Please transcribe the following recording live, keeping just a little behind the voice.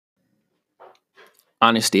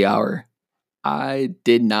honesty hour. I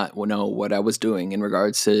did not know what I was doing in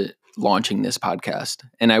regards to launching this podcast,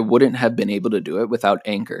 and I wouldn't have been able to do it without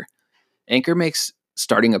Anchor. Anchor makes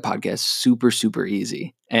starting a podcast super, super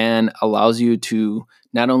easy and allows you to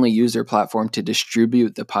not only use their platform to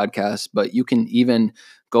distribute the podcast, but you can even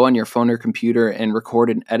go on your phone or computer and record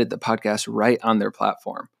and edit the podcast right on their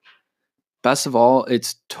platform. Best of all,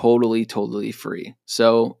 it's totally, totally free.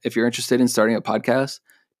 So if you're interested in starting a podcast,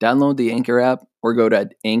 download the Anchor app or go to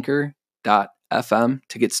anchor.fm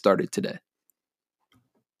to get started today.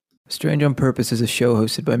 Strange on Purpose is a show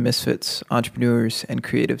hosted by misfits, entrepreneurs, and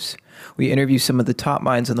creatives. We interview some of the top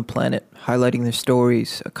minds on the planet, highlighting their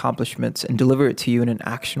stories, accomplishments, and deliver it to you in an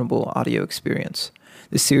actionable audio experience.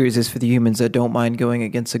 This series is for the humans that don't mind going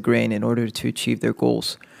against the grain in order to achieve their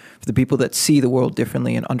goals, for the people that see the world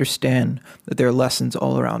differently and understand that there are lessons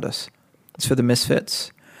all around us. It's for the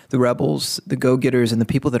misfits, the rebels, the go-getters, and the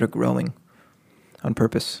people that are growing on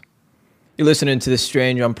purpose. You're listening to the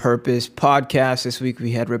Strange on Purpose podcast. This week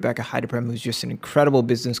we had Rebecca Heideprem, who's just an incredible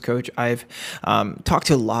business coach. I've talked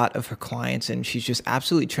to a lot of her clients, and she's just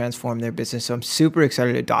absolutely transformed their business. So I'm super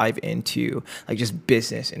excited to dive into like just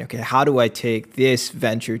business and how do I take this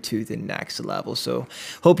venture to the next level? So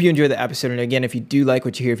hope you enjoy the episode. And again, if you do like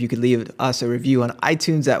what you hear, if you could leave us a review on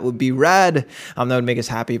iTunes, that would be rad. That would make us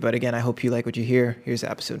happy. But again, I hope you like what you hear. Here's the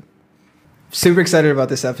episode. Super excited about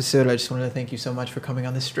this episode. I just wanted to thank you so much for coming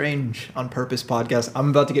on the Strange on Purpose podcast. I'm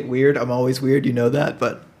about to get weird. I'm always weird. You know that,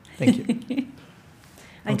 but thank you.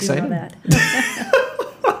 I do know that.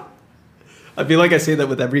 I feel like I say that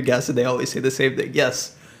with every guest and they always say the same thing.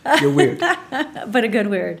 Yes, you're weird. But a good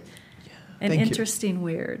weird. Yeah, An interesting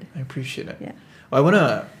weird. I appreciate it. Yeah.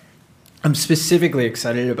 Well, I'm specifically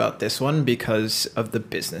excited about this one because of the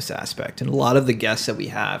business aspect. And a lot of the guests that we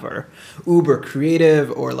have are uber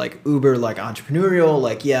creative or like uber like entrepreneurial,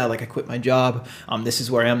 like I quit my job. This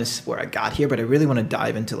is where I am. This is where I got here. But I really want to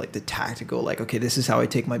dive into like the tactical, this is how I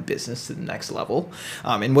take my business to the next level.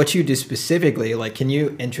 And what you do specifically, can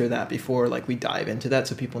you intro that before we dive into that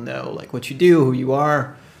so people know what you do, who you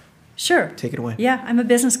are? Sure. Take it away. Yeah, I'm a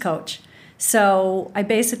business coach. So I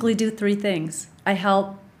basically do three things. I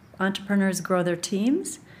help entrepreneurs grow their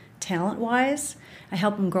teams, talent-wise. I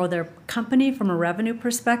help them grow their company from a revenue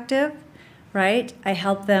perspective, right? I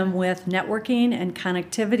help them with networking and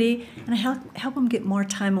connectivity, and I help them get more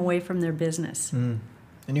time away from their business. And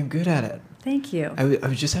you're good at it. Thank you. I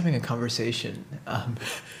was just having a conversation,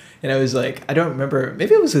 and I was like, I don't remember,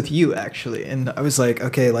 maybe it was with you actually. And I was like,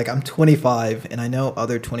 okay, I'm 25 and I know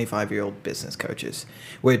other 25-year-old business coaches,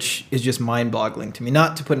 which is just mind-boggling to me.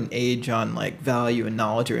 Not to put an age on value and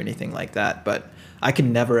knowledge or anything like that, but I could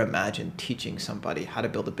never imagine teaching somebody how to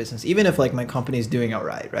build a business, even if my company's doing all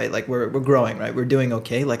right? We're growing, right? We're doing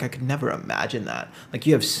okay. I could never imagine that.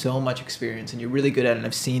 You have so much experience and you're really good at it. And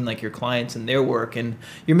I've seen your clients and their work and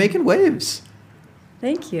you're making waves.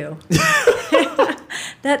 Thank you.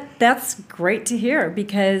 That's great to hear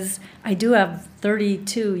because I do have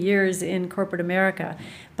 32 years in corporate America.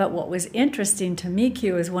 But what was interesting to me,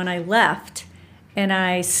 Q, is when I left and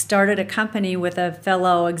I started a company with a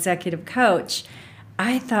fellow executive coach,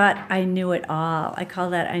 I thought I knew it all. I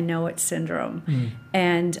call that I know it syndrome.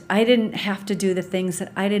 And I didn't have to do the things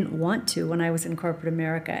that I didn't want to when I was in corporate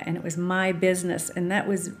America. And it was my business. And that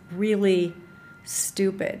was really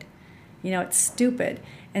stupid. It's stupid.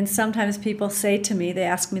 And sometimes people say to me, they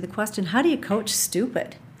ask me the question, how do you coach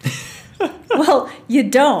stupid? Well, you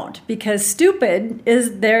don't, because stupid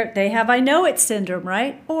is they have I know it syndrome,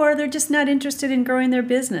 right? Or they're just not interested in growing their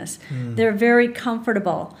business. They're very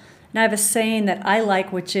comfortable. And I have a saying that I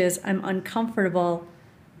like, which is I'm uncomfortable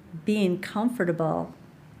being comfortable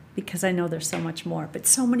because I know there's so much more. But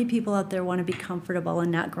so many people out there want to be comfortable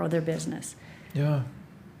and not grow their business. Yeah.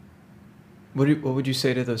 What would you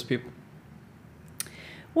say to those people?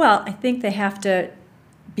 Well, I think they have to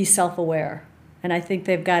be self-aware, and I think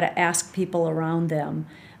they've got to ask people around them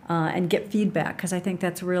and get feedback, because I think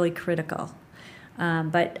that's really critical.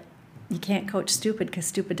 But you can't coach stupid because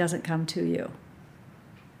stupid doesn't come to you.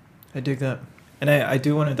 I dig that. And I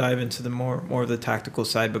do want to dive into the more of the tactical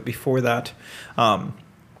side, but before that, can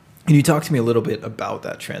you talk to me a little bit about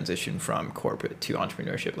that transition from corporate to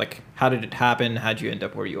entrepreneurship? How did it happen? How'd you end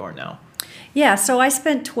up where you are now? Yeah, so I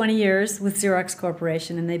spent 20 years with Xerox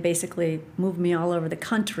Corporation, and they basically moved me all over the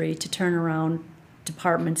country to turn around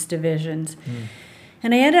departments, divisions.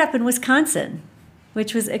 And I ended up in Wisconsin,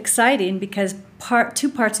 which was exciting because two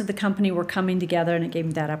parts of the company were coming together, and it gave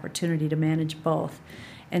me that opportunity to manage both.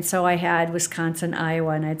 And so I had Wisconsin,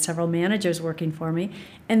 Iowa, and I had several managers working for me.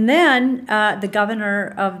 And then the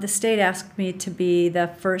governor of the state asked me to be the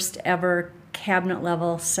first ever cabinet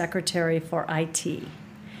level secretary for IT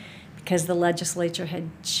because the legislature had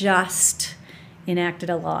just enacted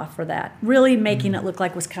a law for that, really making it look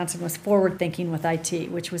like Wisconsin was forward thinking with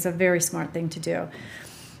IT, which was a very smart thing to do.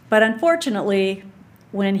 But unfortunately,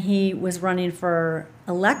 when he was running for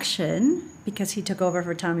election, because he took over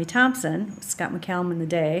for Tommy Thompson, Scott McCallum in the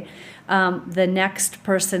day, the next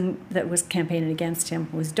person that was campaigning against him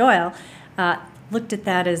was Doyle, looked at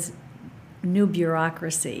that as new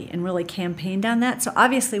bureaucracy and really campaigned on that. So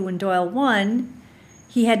obviously when Doyle won,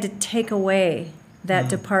 he had to take away that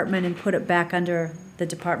department and put it back under the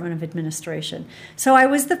Department of Administration. So I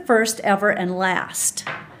was the first ever and last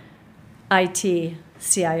IT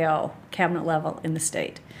CIO, cabinet level in the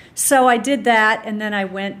state. So I did that, and then I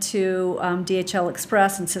went to DHL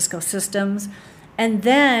Express and Cisco Systems. And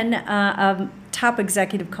then a top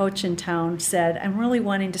executive coach in town said, I'm really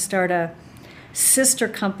wanting to start a sister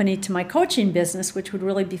company to my coaching business, which would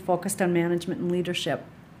really be focused on management and leadership.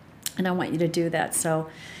 And I want you to do that. So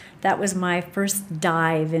that was my first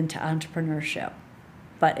dive into entrepreneurship.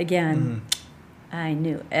 But again, I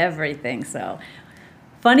knew everything. So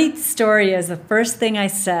funny story is the first thing I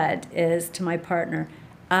said is to my partner,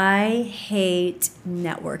 I hate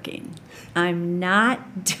networking. I'm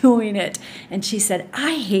not doing it. And she said,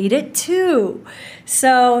 I hate it too.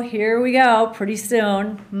 So here we go, pretty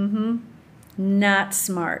soon. Not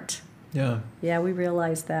smart. Yeah. Yeah, we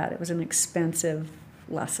realized that. It was an expensive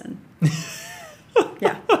lesson.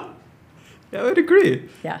 Yeah. Yeah, I'd agree.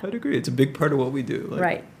 Yeah. I'd agree. It's a big part of what we do. Like,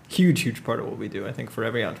 right. Huge part of what we do, I think, for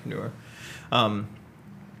every entrepreneur.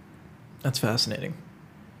 That's fascinating.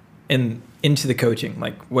 And into the coaching,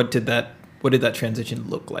 like, what did that transition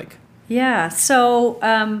look like? Yeah. So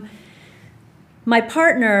my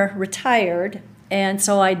partner retired, and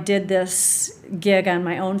so I did this gig on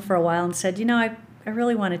my own for a while and said, I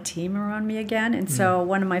really want a team around me again. And so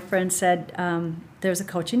one of my friends said, there's a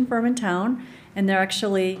coaching firm in town, and they're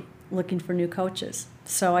actually looking for new coaches.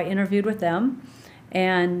 So I interviewed with them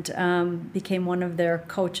and became one of their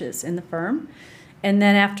coaches in the firm. And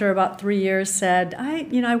then after about 3 years said,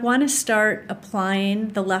 I want to start applying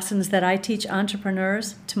the lessons that I teach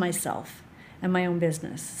entrepreneurs to myself and my own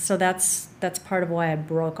business. So that's part of why I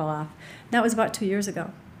broke off. That was about 2 years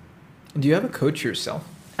ago. Do you have a coach yourself?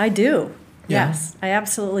 I do. Yeah. Yes, I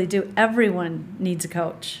absolutely do. Everyone needs a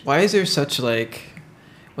coach. Why is there such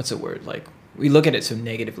what's the word? We look at it so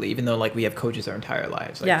negatively, even though we have coaches our entire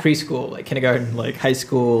lives, preschool, kindergarten, high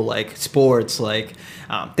school, sports,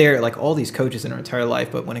 they're all these coaches in our entire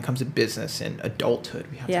life. But when it comes to business and adulthood,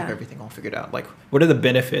 we have to have everything all figured out. What are the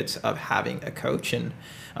benefits of having a coach, and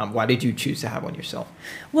why did you choose to have one yourself?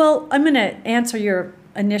 Well, I'm going to answer your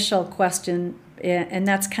initial question, and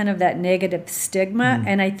that's kind of that negative stigma.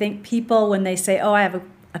 And I think people, when they say, oh, I have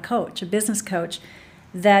a coach, a business coach,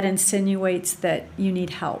 that insinuates that you need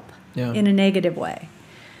help. Yeah. In a negative way.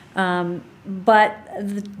 But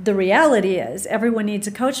the reality is everyone needs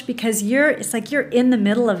a coach because it's like you're in the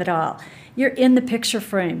middle of it all. You're in the picture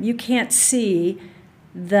frame. You can't see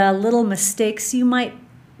the little mistakes you might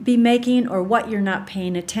be making or what you're not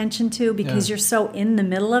paying attention to because you're so in the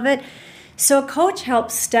middle of it. So a coach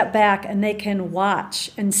helps step back and they can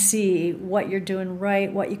watch and see what you're doing right,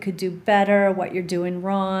 what you could do better, what you're doing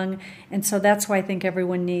wrong. And so that's why I think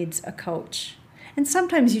everyone needs a coach. And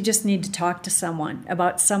sometimes you just need to talk to someone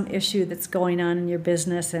about some issue that's going on in your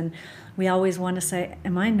business. And we always want to say,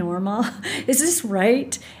 am I normal? Is this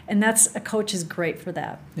right? And a coach is great for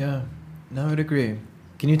that. Yeah, no, I'd agree.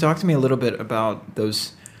 Can you talk to me a little bit about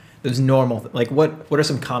those normal, what are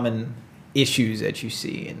some common issues that you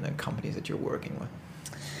see in the companies that you're working with?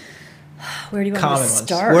 Where do you want to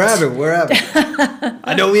start? Wherever.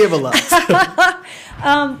 I know we have a lot.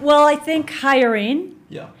 Well, I think hiring.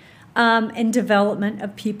 Yeah. And development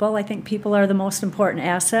of people. I think people are the most important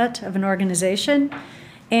asset of an organization.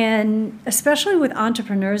 And especially with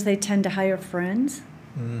entrepreneurs, they tend to hire friends.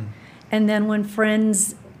 And then when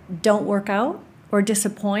friends don't work out or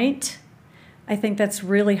disappoint, I think that's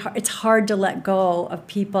really hard. It's hard to let go of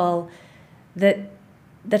people that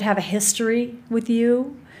have a history with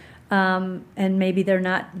you. And maybe they're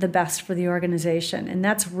not the best for the organization. And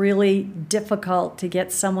that's really difficult to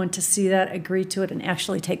get someone to see that, agree to it, and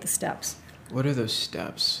actually take the steps. What are those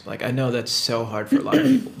steps? I know that's so hard for a lot of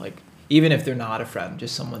people. Even if they're not a friend,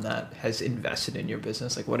 just someone that has invested in your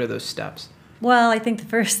business, what are those steps? Well, I think the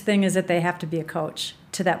first thing is that they have to be a coach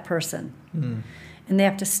to that person. And they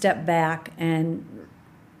have to step back and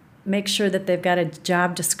make sure that they've got a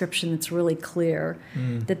job description that's really clear,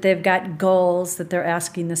 that they've got goals that they're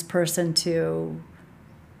asking this person to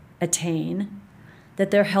attain,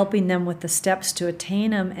 that they're helping them with the steps to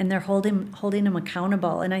attain them, and they're holding them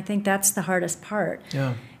accountable. And I think that's the hardest part,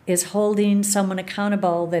 is holding someone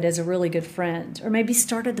accountable that is a really good friend, or maybe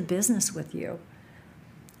started the business with you.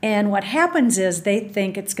 And what happens is they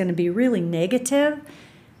think it's going to be really negative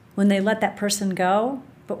when they let that person go.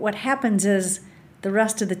 But what happens is the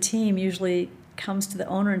rest of the team usually comes to the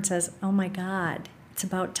owner and says, oh my God, it's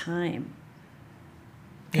about time.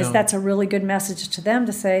 Because that's a really good message to them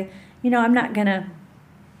to say, I'm not going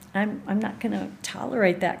to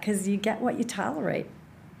tolerate that, because you get what you tolerate.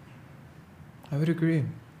 I would agree.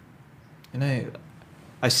 And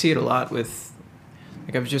I see it a lot with,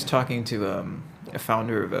 I was just talking to a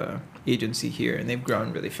founder of a agency here, and they've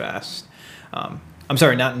grown really fast. I'm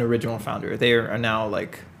sorry, not an original founder. They are now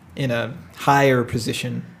in a higher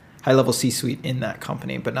position, high-level C-suite in that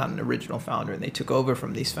company, but not an original founder. And they took over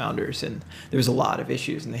from these founders, and there was a lot of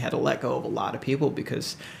issues, and they had to let go of a lot of people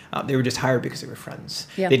because they were just hired because they were friends.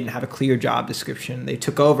 They didn't have a clear job description. They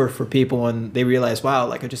took over for people, and they realized, wow,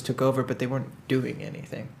 I just took over, but they weren't doing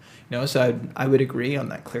anything. So I would agree on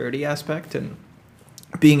that clarity aspect and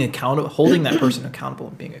being accountable, holding that person accountable,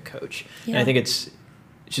 and being a coach. And I think it's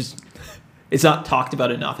not talked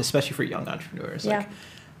about enough, especially for young entrepreneurs.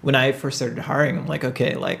 When I first started hiring, I'm like,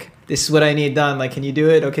 okay, this is what I need done. Can you do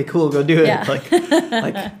it? Okay, cool, go do it.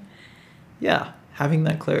 Having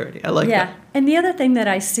that clarity. I like that. And the other thing that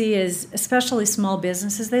I see is, especially small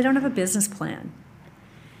businesses, they don't have a business plan.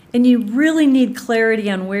 And you really need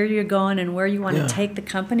clarity on where you're going and where you want to take the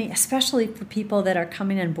company, especially for people that are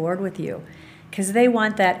coming on board with you, because they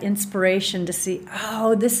want that inspiration to see,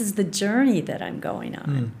 oh, this is the journey that I'm going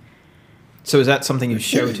on. So is that something you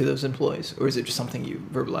show to those employees, or is it just something you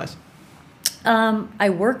verbalize? I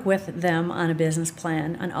work with them on a business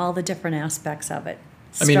plan, on all the different aspects of it.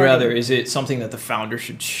 Is it something that the founder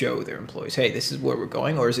should show their employees? Hey, this is where we're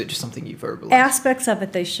going, or is it just something you verbalize? Aspects of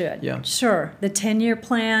it they should. Yeah. Sure. The 10-year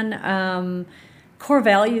plan, core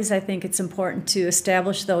values, I think it's important to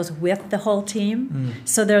establish those with the whole team.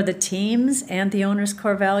 So they're the team's and the owner's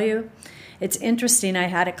core value. It's interesting. I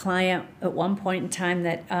had a client at one point in time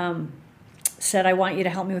that said, I want you to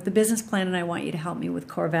help me with the business plan, and I want you to help me with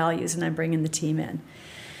core values, and I'm bringing the team in. And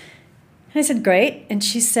I said, great. And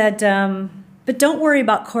she said, but don't worry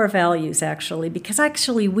about core values, actually, because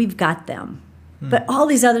actually we've got them. But all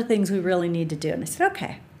these other things we really need to do. And I said,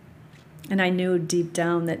 okay. And I knew deep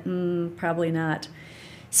down that probably not.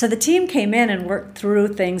 So the team came in and worked through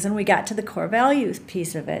things, and we got to the core values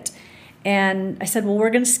piece of it. And I said, well,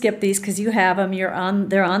 we're going to skip these because you have them.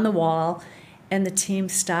 They're on the wall. And the team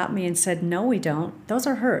stopped me and said, no, we don't. Those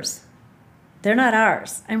are hers. They're not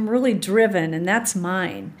ours. I'm really driven, and that's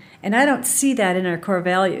mine. And I don't see that in our core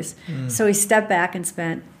values. So we stepped back and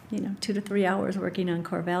spent 2 to 3 hours working on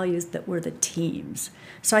core values that were the team's.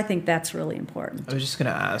 So I think that's really important. I was just going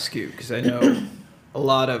to ask you, because I know a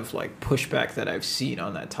lot of pushback that I've seen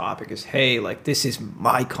on that topic is, hey, this is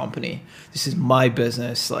my company. This is my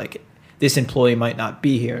business. This employee might not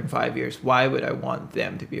be here in 5 years. Why would I want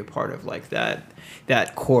them to be a part of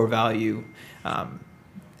that core value?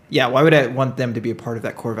 Why would I want them to be a part of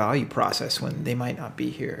that core value process when they might not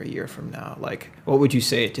be here a year from now? What would you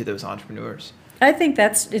say to those entrepreneurs? I think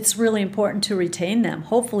it's really important to retain them.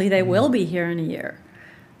 Hopefully they will be here in a year.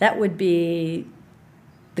 That would be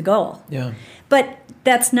the goal. Yeah. But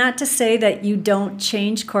that's not to say that you don't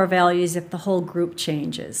change core values if the whole group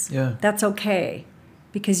changes. Yeah. That's okay,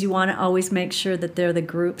 because you want to always make sure that they're the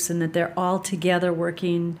groups and that they're all together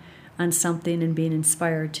working on something and being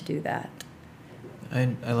inspired to do that.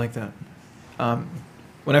 I like that.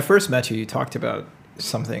 When I first met you, you talked about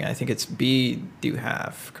something. I think it's be, do,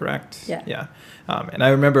 have, correct? Yeah. Yeah. And I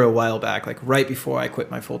remember a while back, right before I quit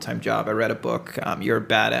my full-time job, I read a book, You're a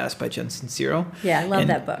Badass by Jen Sincero. Yeah, I love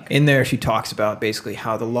that book. In there, she talks about basically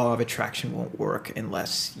how the law of attraction won't work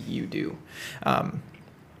unless you do.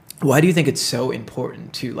 Why do you think it's so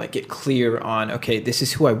important to get clear on, okay, this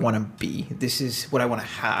is who I want to be. This is what I want to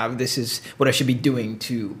have. This is what I should be doing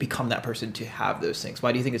to become that person, to have those things.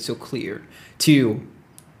 Why do you think it's so clear to,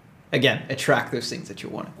 again, attract those things that you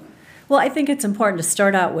want? Well, I think it's important to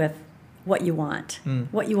start out with what you want,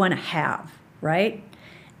 what you want to have, right?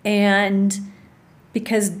 And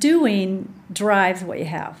because doing drives what you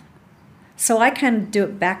have. So I kind of do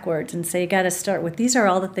it backwards and say you got to start with, these are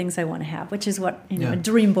all the things I want to have, which is what a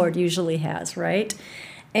dream board usually has, right?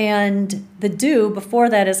 And the do before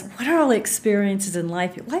that is, what are all the experiences in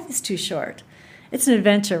life? Life is too short. It's an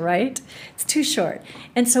adventure, right? It's too short.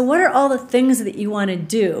 And so what are all the things that you want to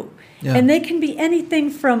do? Yeah. And they can be anything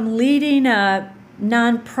from leading a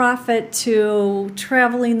nonprofit to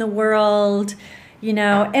traveling the world,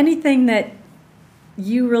 anything that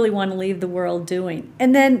you really want to leave the world doing?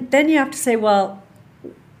 And then you have to say, well,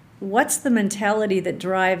 what's the mentality that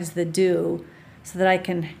drives the do so that I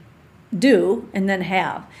can do and then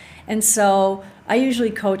have? And so I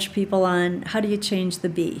usually coach people on how do you change the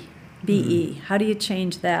B, B-E, how do you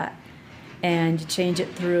change that? And you change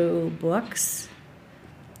it through books,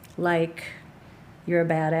 like You're a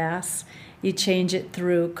Badass. You change it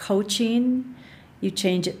through coaching. You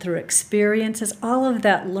change it through experiences. All of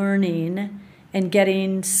that learning and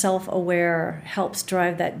getting self-aware helps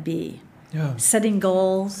drive that B. Yeah. Setting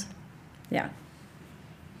goals. Yeah.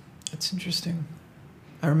 It's interesting.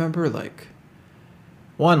 I remember, like,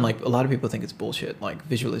 one, like, a lot of people think it's bullshit, like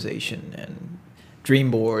visualization and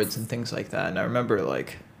dream boards and things like that. And I remember,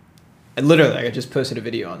 like, I just posted a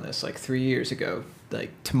video on this, like, 3 years ago,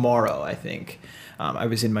 like, tomorrow, I think. I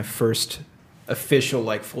was in my first official,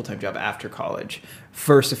 like, full-time job after college.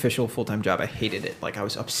 First official full-time job. I hated it. Like, I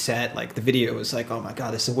was upset. Like, the video was like, oh my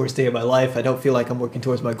God, this is the worst day of my life. I don't feel like I'm working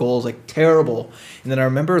towards my goals. Like, terrible. And then I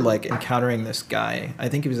remember, like, encountering this guy. I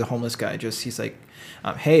think he was a homeless guy. He's like,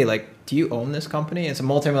 hey, like, do you own this company? It's a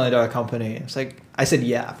multi-million-dollar company. It's like, I said,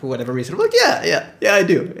 yeah, for whatever reason. I'm like, yeah, I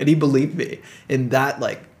do. And he believed me. And that,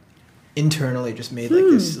 like, internally just made, like,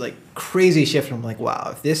 this, like, crazy shift. I'm like, wow,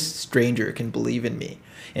 if this stranger can believe in me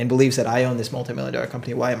and believes that I own this multi-million-dollar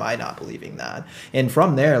company, why am I not believing that? And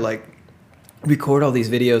from there, like, record all these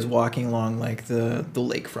videos walking along, like, the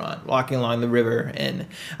lakefront, walking along the river, and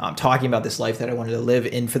talking about this life that I wanted to live.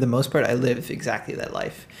 And for the most part, I live exactly that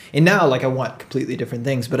life. And now, like, I want completely different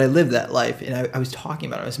things, but I live that life. And I was talking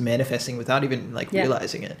about it. I was manifesting without even, like,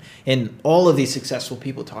 realizing it. And all of these successful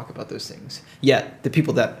people talk about those things. Yet the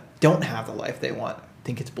people that don't have the life they want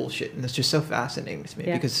think it's bullshit. And it's just so fascinating to me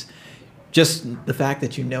because just the fact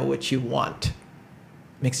that you know what you want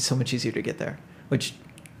makes it so much easier to get there, which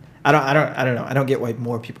I don't know. I don't get why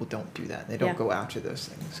more people don't do that. They don't go after those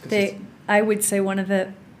things. I would say one of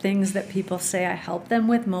the things that people say I help them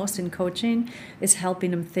with most in coaching is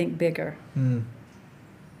helping them think bigger. And,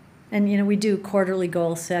 you know, we do quarterly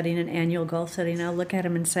goal setting and annual goal setting. I'll look at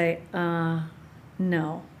them and say,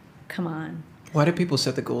 no, come on. Why do people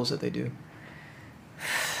set the goals that they do?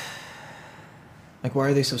 Like, why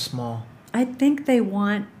are they so small? I think they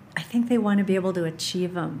want to be able to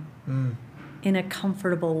achieve them in a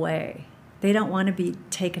comfortable way. They don't want to be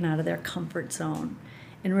taken out of their comfort zone.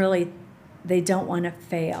 And really, they don't want to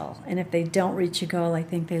fail. And if they don't reach a goal, I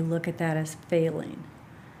think they look at that as failing.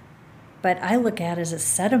 But I look at it as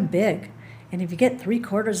set them big. And if you get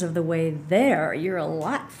 3/4 of the way there, you're a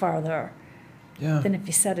lot farther than if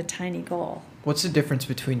you set a tiny goal. What's the difference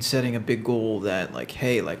between setting a big goal that, like,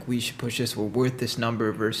 hey, like, we should push this, we're worth this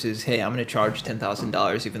number, versus, hey, I'm going to charge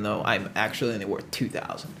 $10,000 even though I'm actually only worth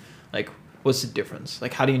 $2,000? Like, what's the difference?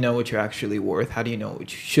 Like, how do you know what you're actually worth? How do you know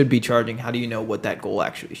what you should be charging? How do you know what that goal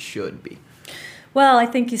actually should be? Well, I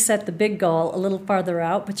think you set the big goal a little farther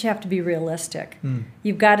out, but you have to be realistic.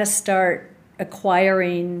 You've got to start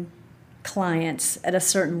acquiring clients at a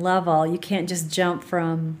certain level. You can't just jump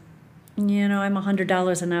from, you know, I'm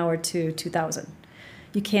 $100 an hour to $2,000.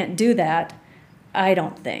 You can't do that, I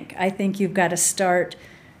don't think. I think you've got to start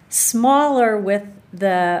smaller with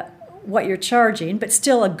what you're charging, but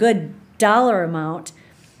still a good dollar amount.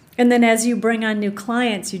 And then as you bring on new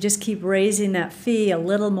clients, you just keep raising that fee a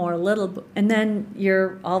little more, and then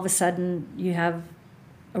you're all of a sudden you have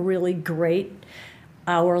a really great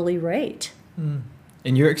hourly rate.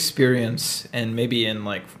 In your experience, and maybe in,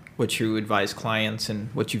 like, what you advise clients and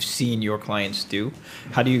what you've seen your clients do,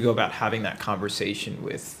 how do you go about having that conversation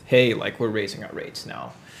with, hey, like, we're raising our rates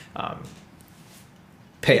now,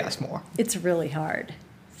 pay us more? It's really hard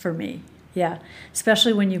for me,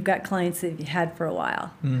 especially when you've got clients that you've had for a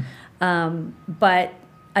while. But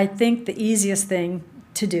I think the easiest thing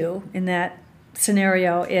to do in that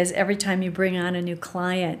scenario is every time you bring on a new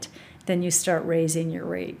client, then you start raising your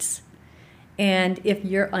rates. And if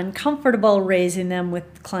you're uncomfortable raising them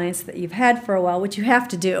with clients that you've had for a while, which you have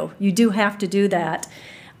to do, you do have to do that,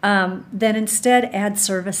 then instead add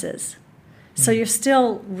services. So you're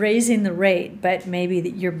still raising the rate, but maybe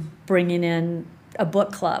that you're bringing in a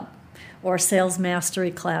book club or a sales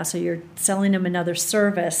mastery class, or you're selling them another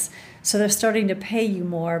service. So they're starting to pay you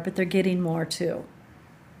more, but they're getting more too.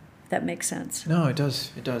 That makes sense. No, it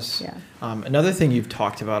does. It does. Yeah. Another thing you've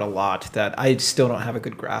talked about a lot that I still don't have a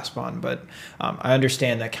good grasp on, but I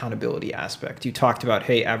understand the accountability aspect. You talked about,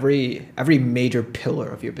 hey, every major pillar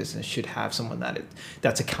of your business should have someone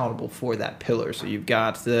that's accountable for that pillar. So you've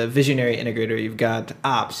got the visionary integrator, you've got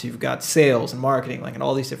ops, you've got sales and marketing, like, and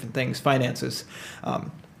all these different things, finances.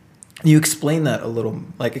 You explain that a little,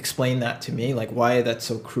 like explain that to me, like why that's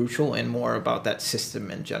so crucial and more about that system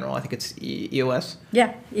in general. I think it's EOS.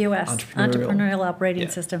 Yeah, EOS, Entrepreneurial Operating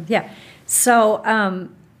System. Yeah. So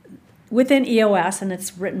within EOS, and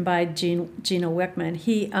it's written by Gino Wickman,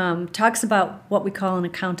 he talks about what we call an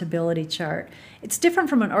accountability chart. It's different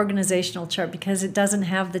from an organizational chart because it doesn't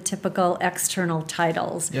have the typical external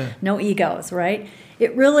titles, no egos, right?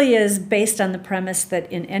 It really is based on the premise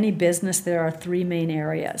that in any business there are three main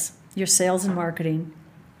areas. Your sales and marketing.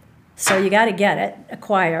 So you got to get it,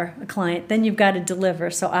 acquire a client. Then you've got to deliver,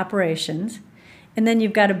 so operations. And then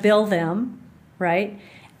you've got to bill them, right?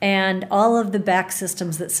 And all of the back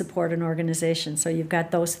systems that support an organization. So you've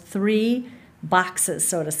got those three boxes,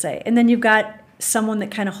 so to say. And then you've got someone that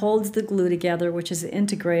kind of holds the glue together, which is the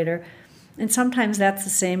integrator. And sometimes that's the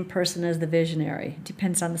same person as the visionary. It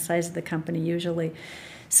depends on the size of the company usually.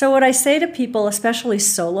 So what I say to people, especially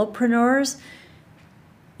solopreneurs,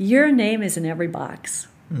 your name is in every box,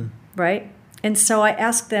 right? And so I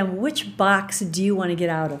ask them, which box do you want to get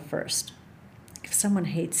out of first? If someone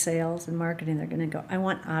hates sales and marketing, they're going to go, I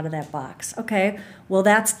want out of that box. Okay, well,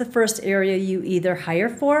 that's the first area you either hire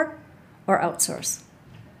for or outsource.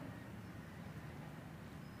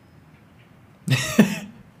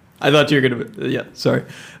 I thought you were going to, sorry.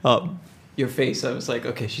 Your face, I was like,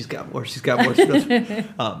 okay, she's got more.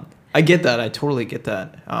 I get that. I totally get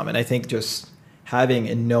that. And I think just having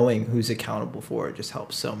and knowing who's accountable for it just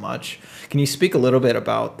helps so much. Can you speak a little bit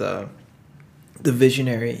about the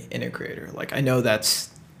visionary integrator? Like, I know that's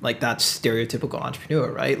stereotypical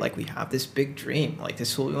entrepreneur, right? Like, we have this big dream, like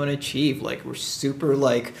this is what we want to achieve. Like, we're super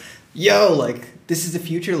like, yo, like this is the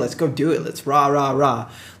future. Let's go do it. Let's rah, rah,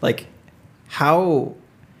 rah. Like, how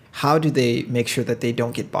do they make sure that they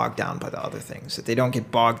don't get bogged down by the other things, that they don't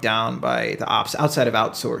get bogged down by the ops outside of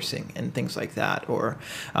outsourcing and things like that? Or,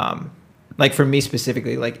 like for me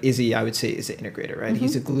specifically, like Izzy, I would say is an integrator, right?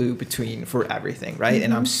 He's a glue for everything, right?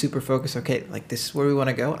 And I'm super focused. Okay, like this is where we want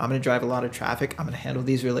to go. I'm going to drive a lot of traffic. I'm going to handle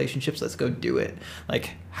these relationships. Let's go do it.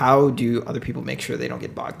 Like, how do other people make sure they don't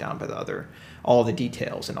get bogged down by all the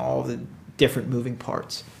details and all the different moving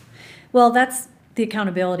parts? Well, that's the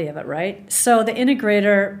accountability of it, right? So the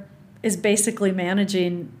integrator is basically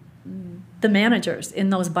managing the managers in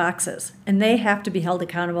those boxes, and they have to be held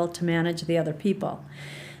accountable to manage the other people.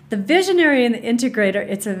 The visionary and the integrator,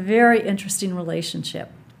 it's a very interesting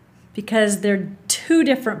relationship because they're two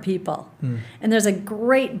different people. And there's a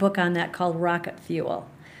great book on that called Rocket Fuel,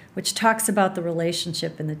 which talks about the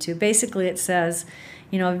relationship in the two. Basically, it says,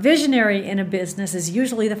 a visionary in a business is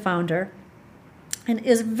usually the founder and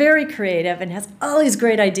is very creative and has all these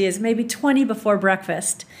great ideas, maybe 20 before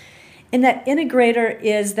breakfast. And that integrator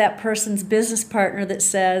is that person's business partner that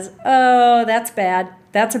says, oh, that's bad.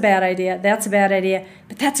 That's a bad idea. That's a bad idea.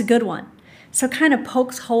 But that's a good one. So kind of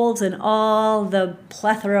pokes holes in all the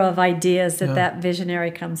plethora of ideas that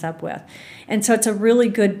visionary comes up with. And so it's a really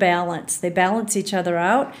good balance. They balance each other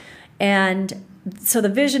out. And so the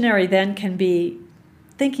visionary then can be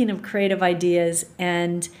thinking of creative ideas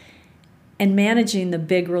and managing the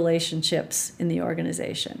big relationships in the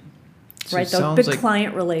organization. So right, those big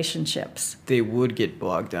client relationships. They would get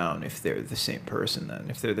bogged down if they're the same person then,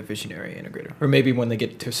 if they're the visionary integrator. Or maybe when they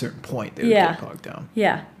get to a certain point, they would get bogged down.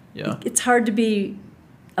 Yeah. It's hard to be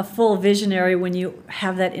a full visionary when you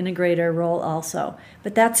have that integrator role also.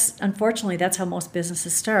 But unfortunately, that's how most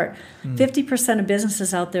businesses start. 50% of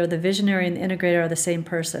businesses out there, the visionary and the integrator are the same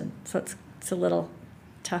person. So it's a little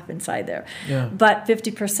tough inside there. But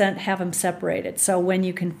 50% have them separated. So when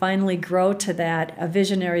you can finally grow to that, a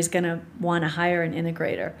visionary is going to want to hire an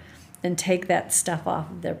integrator and take that stuff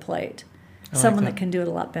off of their plate. Someone that can do it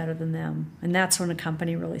a lot better than them. And that's when a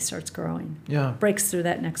company really starts growing. Breaks through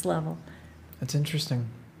that next level. That's interesting.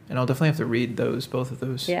 And I'll definitely have to read both of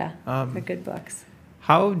those. Yeah, they're good books.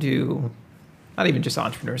 How do, not even just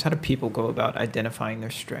entrepreneurs, how do people go about identifying their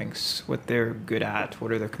strengths, what they're good at,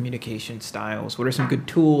 what are their communication styles, what are some good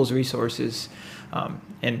tools, resources,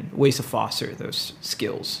 and ways to foster those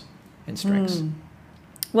skills and strengths?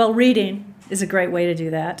 Well, reading is a great way to do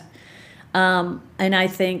that. And I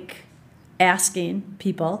think asking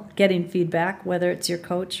people, getting feedback, whether it's your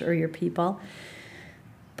coach or your people.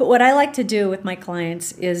 But what I like to do with my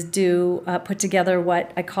clients is put together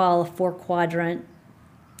what I call a 4-quadrant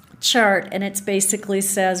chart, and it basically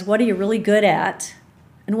says, what are you really good at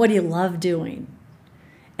and what do you love doing?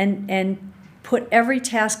 And put every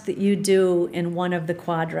task that you do in one of the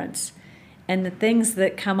quadrants. And the things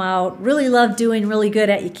that come out, really love doing, really good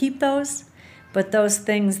at, you keep those. But those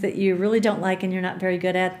things that you really don't like and you're not very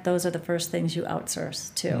good at, those are the first things you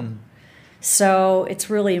outsource to. So it's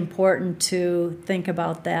really important to think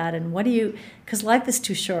about that. And because life is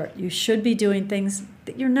too short. You should be doing things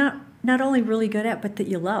that you're not only really good at, but that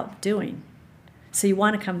you love doing. So you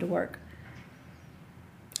want to come to work.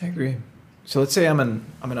 I agree. So let's say I'm an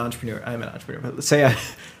entrepreneur. I'm an entrepreneur, but let's say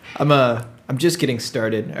I'm just getting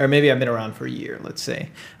started, or maybe I've been around for a year. Let's say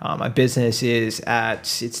my business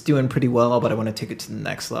it's doing pretty well, but I want to take it to the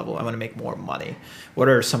next level. I want to make more money. What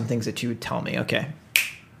are some things that you would tell me? Okay,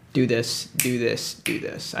 do this, do this, do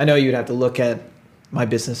this. I know you'd have to look at my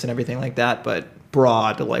business and everything like that, but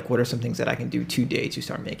broad, like what are some things that I can do today to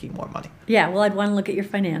start making more money? Yeah, well, I'd want to look at your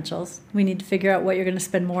financials. We need to figure out what you're going to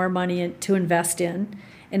spend more money to invest in.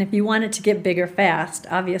 And if you want it to get bigger fast,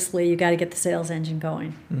 obviously you got to get the sales engine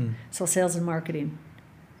going. So sales and marketing.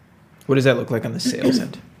 What does that look like on the sales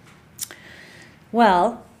end?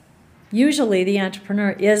 Well, usually the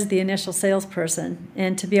entrepreneur is the initial salesperson,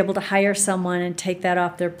 and to be able to hire someone and take that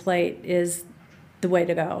off their plate is the way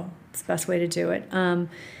to go. It's the best way to do it.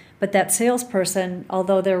 But that salesperson,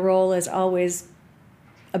 although their role is always,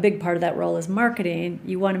 a big part of that role is marketing,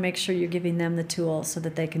 you want to make sure you're giving them the tools so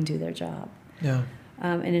that they can do their job. Yeah.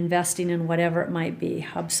 And investing in whatever it might be,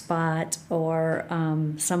 HubSpot or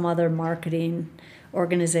some other marketing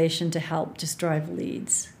organization to help just drive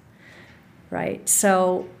leads, right?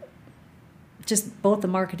 So just both the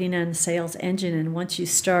marketing and the sales engine, and once you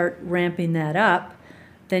start ramping that up,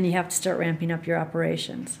 then you have to start ramping up your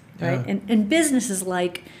operations, right? Yeah. And business is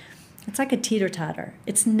it's like a teeter-totter.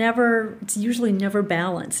 It's usually never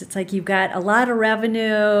balanced. It's like you've got a lot of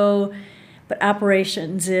revenue, but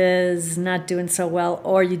operations is not doing so well,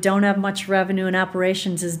 or you don't have much revenue and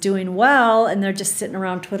operations is doing well, and they're just sitting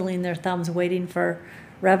around twiddling their thumbs waiting for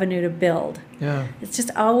revenue to build. Yeah. It's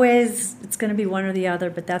just always, it's going to be one or the other,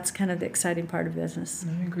 but that's kind of the exciting part of business.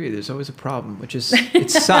 I agree. There's always a problem, which is,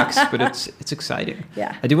 it sucks, but it's exciting.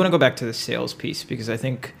 Yeah. I do want to go back to the sales piece because I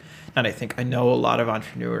know a lot of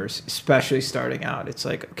entrepreneurs, especially starting out, it's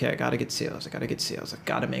like, okay, I got to get sales. I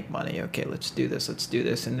got to make money. Okay, let's do this.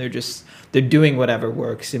 And they're doing whatever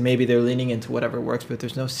works, and maybe they're leaning into whatever works, but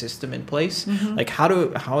there's no system in place. Mm-hmm. Like, how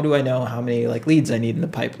do I know how many leads I need in the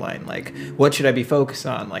pipeline? Like, what should I be focused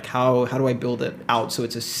on? Like, how do I build it out so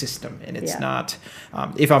it's a system and it's not,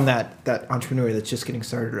 if I'm that entrepreneur that's just getting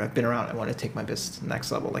started, or I've been around, I want to take my business to the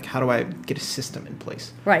next level. Like, how do I get a system in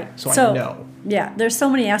place? Right. So I know. Yeah, there's so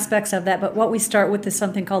many aspects of that, but what we start with is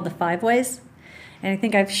something called the 5 ways. And I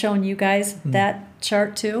think I've shown you guys that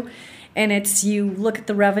chart too. And it's, you look at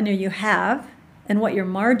the revenue you have and what your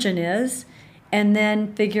margin is, and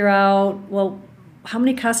then figure out, well, how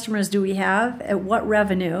many customers do we have at what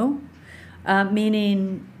revenue?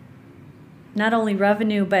 Meaning not only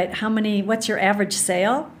revenue, but what's your average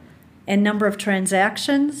sale and number of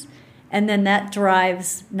transactions? And then that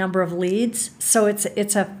drives number of leads. So it's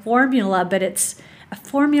a formula, but it's a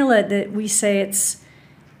formula that we say it's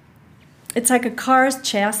like a car's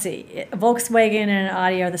chassis. A Volkswagen and an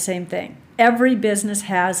Audi are the same thing. Every business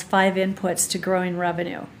has 5 inputs to growing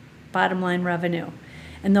revenue, bottom line revenue.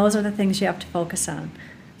 And those are the things you have to focus on.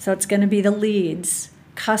 So it's going to be the leads,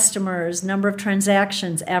 customers, number of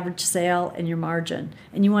transactions, average sale, and your margin.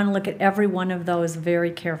 And you want to look at every one of those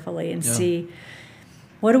very carefully and see,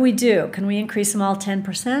 what do we do? Can we increase them all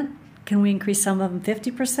 10%? Can we increase some of them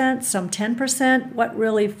 50%, some 10%? What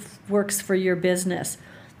really works for your business?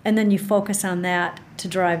 And then you focus on that to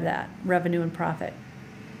drive that revenue and profit.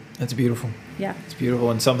 That's beautiful. Yeah. It's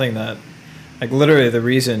beautiful, and something that, like, literally a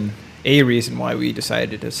reason why we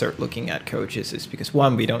decided to start looking at coaches is because,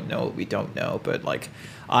 one, we don't know what we don't know, but like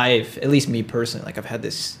at least me personally, like I've had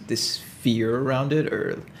this fear around it,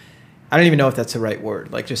 or I don't even know if that's the right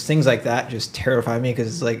word. Like, just things like that just terrify me because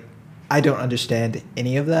it's like, I don't understand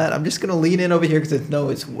any of that. I'm just going to lean in over here because I know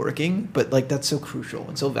it's working, but like that's so crucial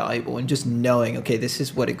and so valuable. And just knowing, okay, this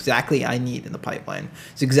is what exactly I need in the pipeline.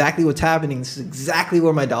 It's exactly what's happening. This is exactly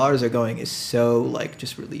where my dollars are going is so like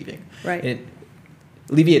just relieving. Right. And it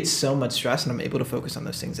alleviates so much stress, and I'm able to focus on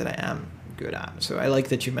those things that I am good at. So I like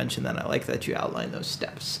that you mentioned that. I like that you outlined those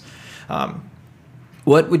steps.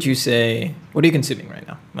 What would you say, what are you consuming right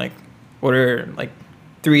now? Like, what are like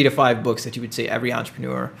 3 to 5 books that you would say every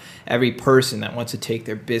entrepreneur, every person that wants to take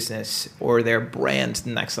their business or their brand to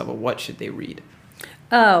the next level, what should they read?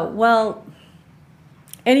 Oh, well,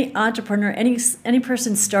 any entrepreneur, any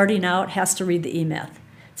person starting out has to read the E-Myth.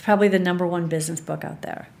 It's probably the #1 business book out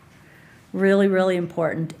there. Really, really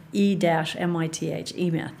important. E-MYTH,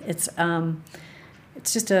 E-Myth.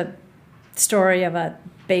 It's just a story of a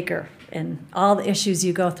baker and all the issues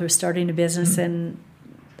you go through starting a business and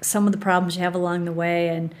some of the problems you have along the way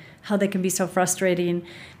and how they can be so frustrating.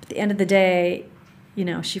 But at the end of the day,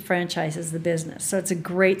 she franchises the business. So it's a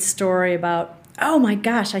great story about, oh my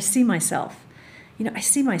gosh, I see myself. I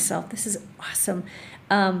see myself. This is awesome.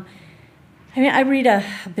 I read a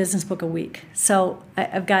business book a week, so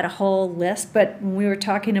I've got a whole list. But when we were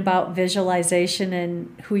talking about visualization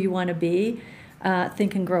and who you want to be,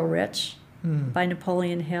 Think and Grow Rich by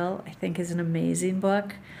Napoleon Hill, I think is an amazing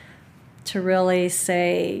book to really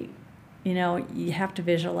say, you have to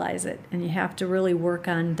visualize it, and you have to really work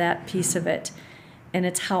on that piece of it. And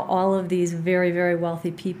it's how all of these very, very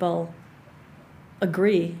wealthy people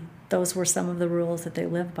agree. Those were some of the rules that they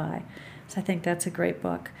live by. So I think that's a great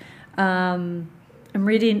book. I'm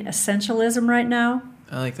reading Essentialism right now.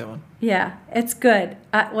 I like that one. Yeah, it's good.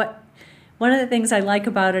 One of the things I like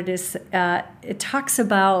about it is it talks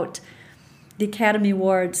about the Academy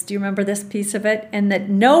Awards. Do you remember this piece of it? And that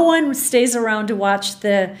no one stays around to watch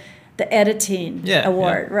the editing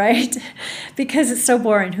award, right? Because it's so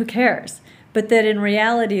boring. Who cares? But that in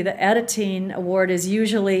reality, the editing award is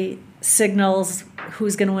usually signals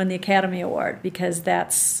who's going to win the Academy Award, because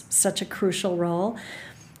that's such a crucial role.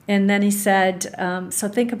 And then he said, so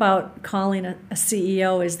think about calling a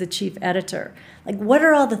CEO as the chief editor. Like, what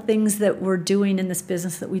are all the things that we're doing in this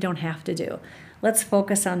business that we don't have to do? Let's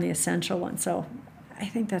focus on the essential one. So I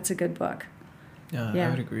think that's a good book. Yeah. I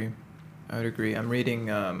would agree. I'm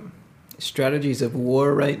reading Strategies of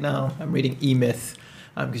War right now. I'm reading E-Myth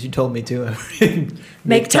because you told me to. I'm reading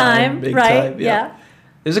Make Time, right? Yeah.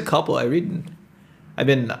 There's a couple I read. I've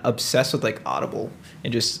been obsessed with like Audible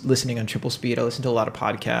and just listening on triple speed. I listen to a lot of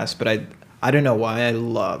podcasts, but I don't know why I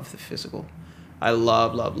love the physical. I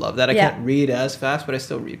love that. I can't read as fast, but I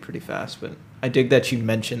still read pretty fast. But I dig that you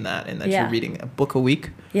mentioned that and that you're reading a book a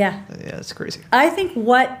week. Yeah. Yeah, it's crazy. I think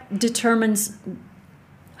what determines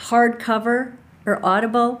hardcover or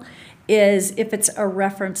Audible is if it's a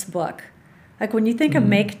reference book. Like when you think of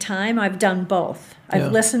Make Time, I've done both.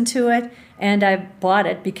 I've listened to it and I've bought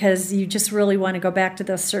it because you just really want to go back to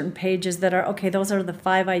those certain pages that are, okay, those are the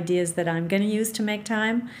 5 ideas that I'm going to use to make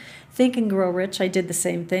time. Think and Grow Rich, I did the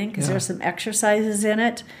same thing because there's some exercises in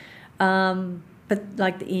it. But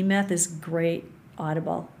like the E-Myth is a great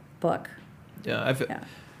Audible book. I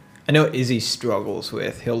know Izzy struggles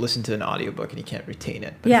with, he'll listen to an audiobook and he can't retain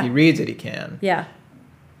it. But if he reads it, he can. Yeah.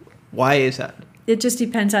 Why is that? It just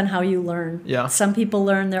depends on how you learn. Yeah. Some people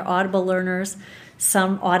learn, they're audible learners,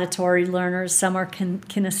 some auditory learners, some are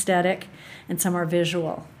kinesthetic, and some are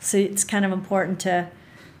visual. So it's kind of important to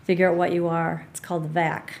figure out what you are. It's called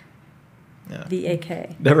VAK. Yeah.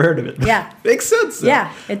 VAK. Never heard of it. Yeah. Makes sense, though.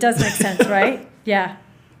 Yeah, it does make sense, right? Yeah.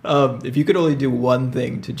 If you could only do one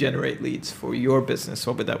thing to generate leads for your business,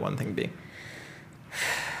 what would that one thing be?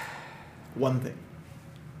 One thing.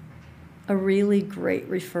 A really great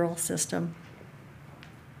referral system.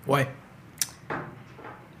 Why?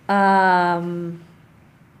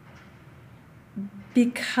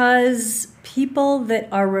 Because people that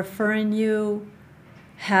are referring you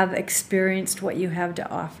have experienced what you have to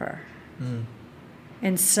offer.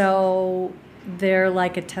 And so they're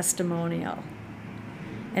like a testimonial.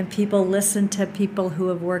 And people listen to people who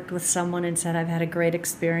have worked with someone and said, I've had a great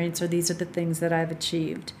experience, or these are the things that I've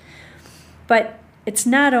achieved. But it's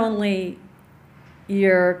not only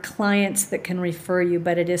your clients that can refer you,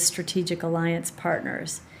 but it is strategic alliance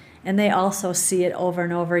partners. And they also see it over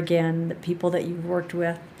and over again, the people that you've worked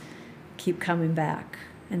with keep coming back.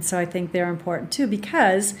 And so I think they're important too,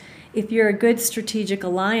 because if you're a good strategic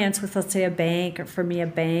alliance with, let's say, a bank, or for me, a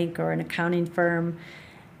bank or an accounting firm,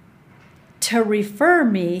 to refer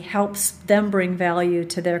me helps them bring value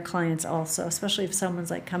to their clients also, especially if someone's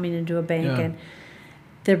like coming into a bank and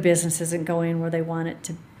their business isn't going where they want it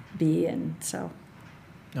to be. And so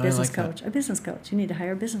business coach. A business coach. You need to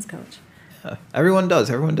hire a business coach. Everyone does.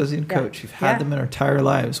 Everyone does need a coach. You've had them in our entire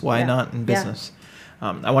lives. Why not in business?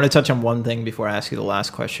 I want to touch on one thing before I ask you the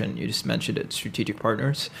last question. You just mentioned it, strategic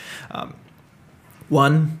partners.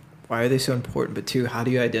 One, why are they so important? But two, how do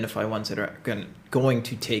you identify ones that are going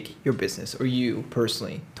to take your business or you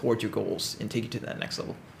personally towards your goals and take you to that next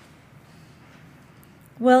level?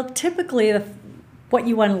 Well, typically what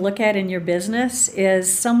you want to look at in your business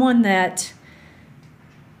is someone that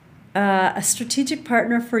a strategic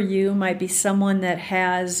partner for you might be someone that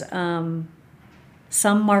has some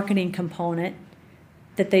marketing component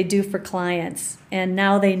that they do for clients, and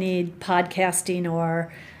now they need podcasting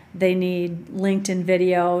or they need LinkedIn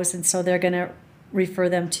videos, and so they're going to refer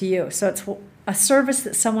them to you. So it's a service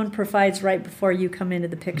that someone provides right before you come into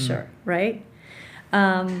the picture, right?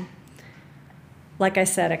 Like I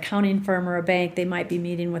said, accounting firm or a bank, they might be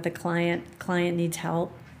meeting with a client. Client needs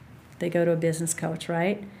help. They go to a business coach,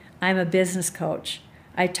 right? I'm a business coach.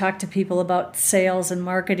 I talk to people about sales and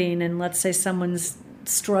marketing, and let's say someone's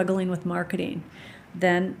struggling with marketing,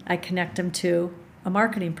 then I connect them to a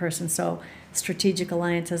marketing person. So strategic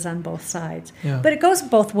alliances on both sides. Yeah. But it goes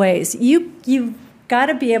both ways. You've got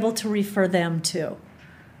to be able to refer them too.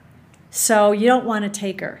 So you don't want a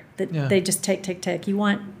taker that Yeah. they just take. You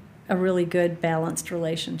want a really good balanced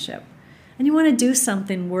relationship. And you want to do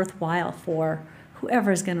something worthwhile for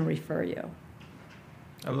whoever is going to refer you.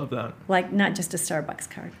 I love that. Like not just a Starbucks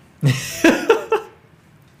card.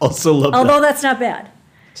 Also love Although that's not bad.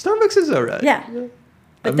 Starbucks is all right. Yeah.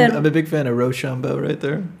 But then I'm a big fan of Rochambeau right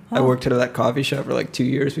there. I Oh. worked at that coffee shop for like 2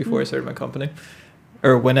 years before I started my company.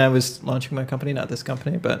 Or when I was launching my company, not this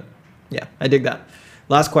company, but yeah, I dig that.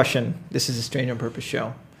 Last question. This is a Strange on Purpose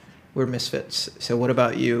show. We're misfits. So what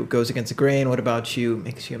about you goes against the grain? What about you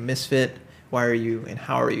makes you a misfit? Why are you and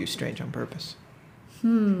how are you strange on purpose?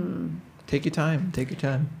 Take your time. Take your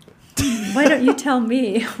time. why don't you tell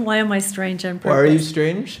me why am I strange on purpose? Why are you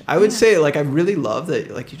strange? I would say, like, I really love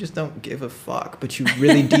that, like, you just don't give a fuck, but you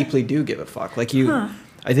really deeply do give a fuck. Like,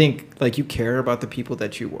 I think, like, you care about the people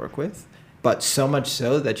that you work with, but so much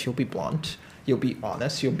so that you'll be blunt, you'll be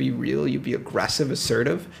honest, you'll be real, you'll be aggressive,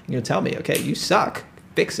 assertive, and you'll tell me, okay, you suck,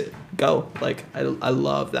 fix it, go. Like, I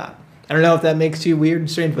love that. I don't know if that makes you weird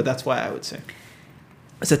and strange, but that's why I would say.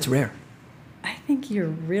 Because that's rare. I think you're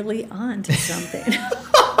really on to something.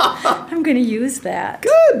 I'm going to use that.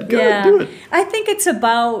 Good, do it. I think it's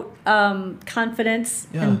about confidence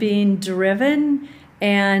and being driven.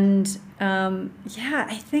 And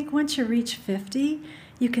I think once you reach 50,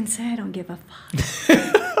 you can say, I don't give a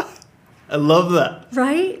fuck. I love that.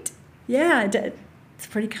 Right? Yeah, it's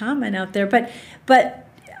pretty common out there. But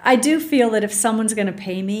I do feel that if someone's going to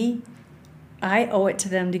pay me, I owe it to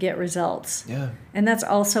them to get results. Yeah. And that's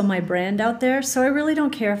also my brand out there. So I really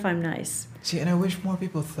don't care if I'm nice. See, and I wish more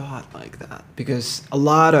people thought like that, because a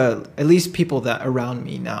lot of, at least people that around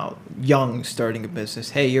me now, young, starting a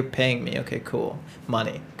business, hey, you're paying me, okay, cool,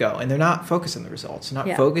 money, go. And they're not focused on the results, they're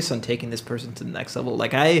not focused on taking this person to the next level.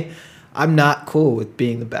 Like, I'm not cool with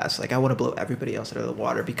being the best. Like, I want to blow everybody else out of the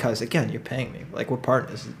water because, again, you're paying me. Like, we're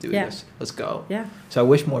partners to do this. Let's go. Yeah. So I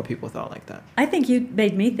wish more people thought like that. I think you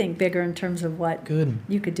made me think bigger in terms of what Good.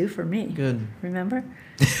 you could do for me. Good. Remember?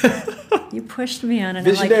 You pushed me on it.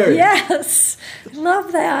 Visionary. I'm like, yes,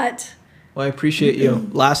 love that. Well, I appreciate you.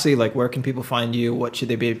 Lastly, like, where can people find you? What should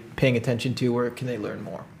they be paying attention to? Where can they learn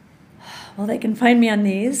more? Well, they can find me on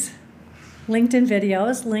these LinkedIn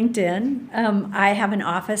videos, LinkedIn. I have an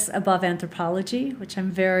office above Anthropology, which I'm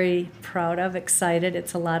very proud of, excited.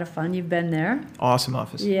 It's a lot of fun. You've been there. Awesome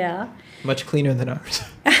office. Yeah. Much cleaner than ours.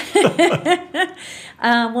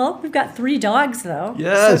 Well, we've got 3 dogs, though.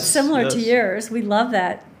 Yes, so it's similar to yes. yours. We love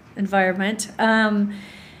that environment.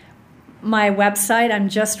 My website, I'm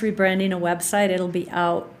just rebranding a website. It'll be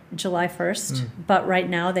out July 1st. But right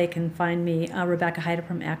now they can find me, Rebecca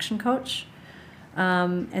Heideprum Action Coach.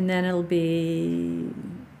 And then it'll be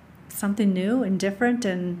something new and different,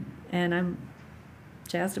 and I'm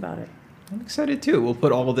jazzed about it. I'm excited too. We'll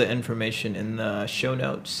put all the information in the show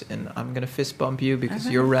notes, and I'm going to fist bump you because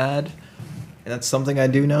you're rad. And that's something I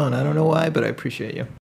do know, and I don't know why, but I appreciate you.